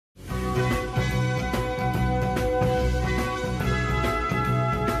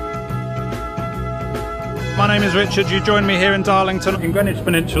my name is Richard. You join me here in Darlington, in Greenwich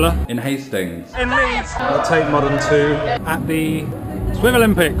Peninsula, in Hastings, in Leeds, at Tate Modern 2, at the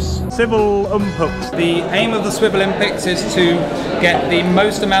Swivelympics. Swivelympics. The aim of the Swivelympics is to get the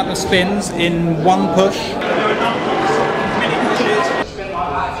most amount of spins in one push.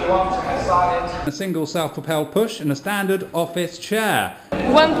 A single self-propelled push in a standard office chair.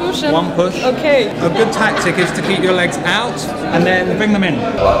 One push and... One push. Okay. A good tactic is to keep your legs out and then bring them in.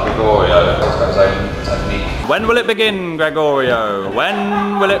 When will it begin, Gregorio?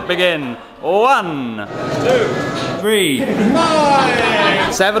 When will it begin? 1, 2, 3,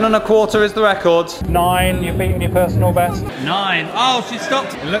 9. 7 1/4 is the record. 9, you're beating your personal best. 9. Oh, she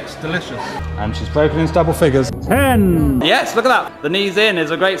stopped. It looks delicious. And she's broken into double figures. 10. Yes, look at that. The knees in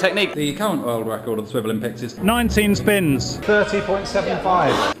is a great technique. The current world record of the Swivelympics is 19 spins.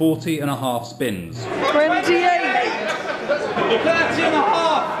 30.75. 40.5 spins. 28.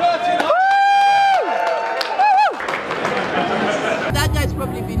 30.5. That guy's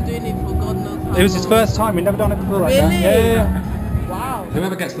probably been doing it for God knows how long. It was his first time, we'd never done it before like that. Really? Yeah. Wow.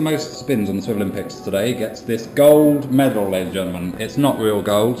 Whoever gets the most spins on the Swivelympics today gets this gold medal, ladies and gentlemen. It's not real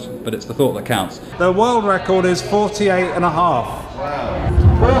gold, but it's the thought that counts. The world record is 48.5. Wow.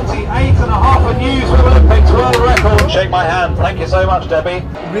 48.5, a new Swivelympics world record. Shake my hand. Thank you so much, Debbie.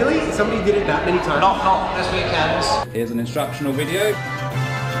 Really? Somebody did it that many times? Not this weekend. Here's an instructional video.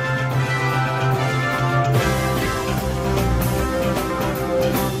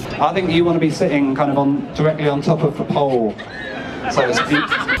 I think you want to be sitting kind of directly on top of the pole, so to speak.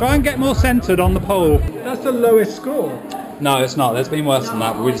 Try and get more centred on the pole. That's the lowest score. No, it's not. There's been worse than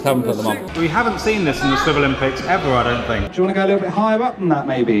that, but we just haven't put them on. We haven't seen this in the Swivelympics ever, I don't think. Do you want to go a little bit higher up than that,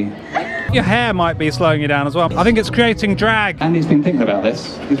 maybe? Your hair might be slowing you down as well. I think it's creating drag. Andy's been thinking about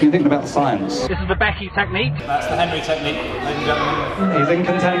this. He's been thinking about the science. This is the Becky technique. That's the Henry technique, ladies and gentlemen. He's in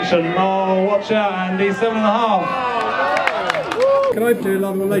contention. Oh, watch out, Andy. 7.5. Can I do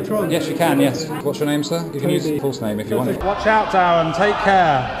another one later on? Yes, you can, yes. What's your name, sir? You can use your false name if you want it. Watch out, Darren. Take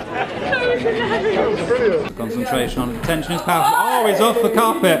care. Concentration on attention is powerful. Oh, he's off the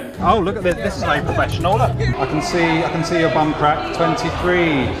carpet. Oh, look at this. This is very professional. Look. I can see your bum crack.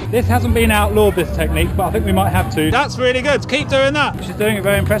 23. This hasn't been outlawed, this technique, but I think we might have to. That's really good. Keep doing that. She's doing it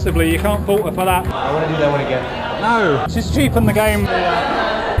very impressively. You can't fault her for that. I want to do that one again. No. She's cheapened the game.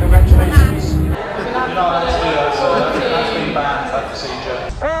 Congratulations. That's been banned, that procedure.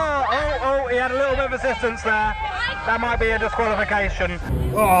 Oh, he had a little bit of resistance there. That might be a disqualification.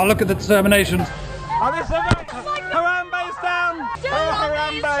 Oh, look at the determination. Oh, this is Harambe's down.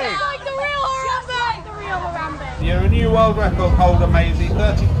 Harambe. Like the real Harambe. Like the real Harambe. You're a new world record holder, Maisie,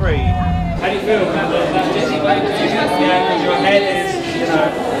 33. How do you feel about that dizzy weight? Yeah, because your head is, you know.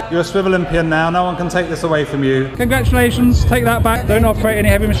 You're a Swivelympian now, no one can take this away from you. Congratulations, take that back. Don't operate any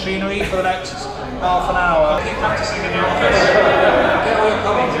heavy machinery for the next half an hour. Keep practicing in the office. Get all your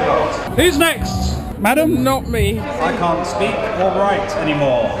colleagues involved. Who's next? Madam? Not me. I can't speak or write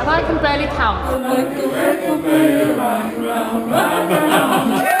anymore. And I can barely count.